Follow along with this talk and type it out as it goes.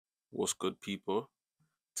What's good, people?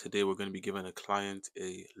 Today we're going to be giving a client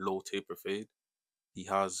a low taper fade. He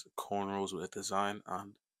has cornrows with a design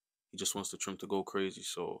and he just wants the trim to go crazy.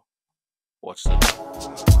 So watch this.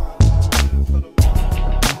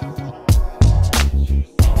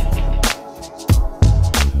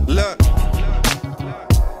 Look,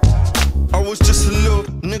 I was just a little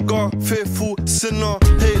nigga, faithful sinner,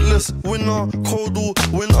 hateless winner, cold all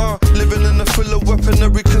winter, living in a full of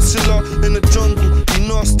weaponry concealer in the jungle. You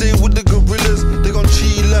know I stay with the gorillas. They gon'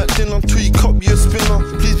 treat you like dinner till you cop you a spinner.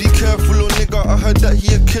 Please be careful, little nigga. I heard that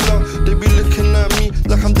he a killer. They be looking at me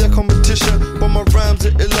like I'm their competition, but my rhymes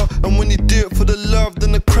are iller. And when you do it for the love,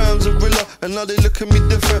 then the crimes are realer. And now they look at me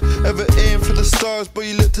different. Ever aim for the stars, but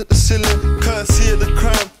you looked at the ceiling. Can't see the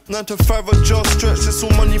crime. 9 to 5 a job stretch, it's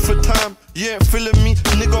all money for time. You ain't feeling me,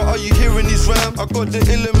 nigga, are you hearing these rhymes? I got the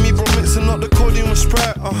ill in me, bro, mixing up the codeine with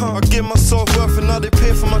Sprite, I give myself worth and now they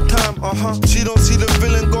pay for my time, She don't see the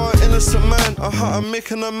villain, got an innocent man, I'm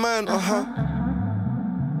making a man,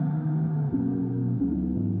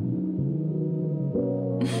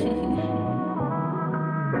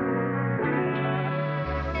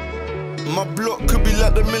 My block could be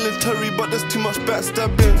like the military, but there's too much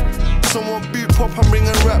backstabbing. Someone beat pop, I'm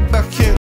bringing rap back in.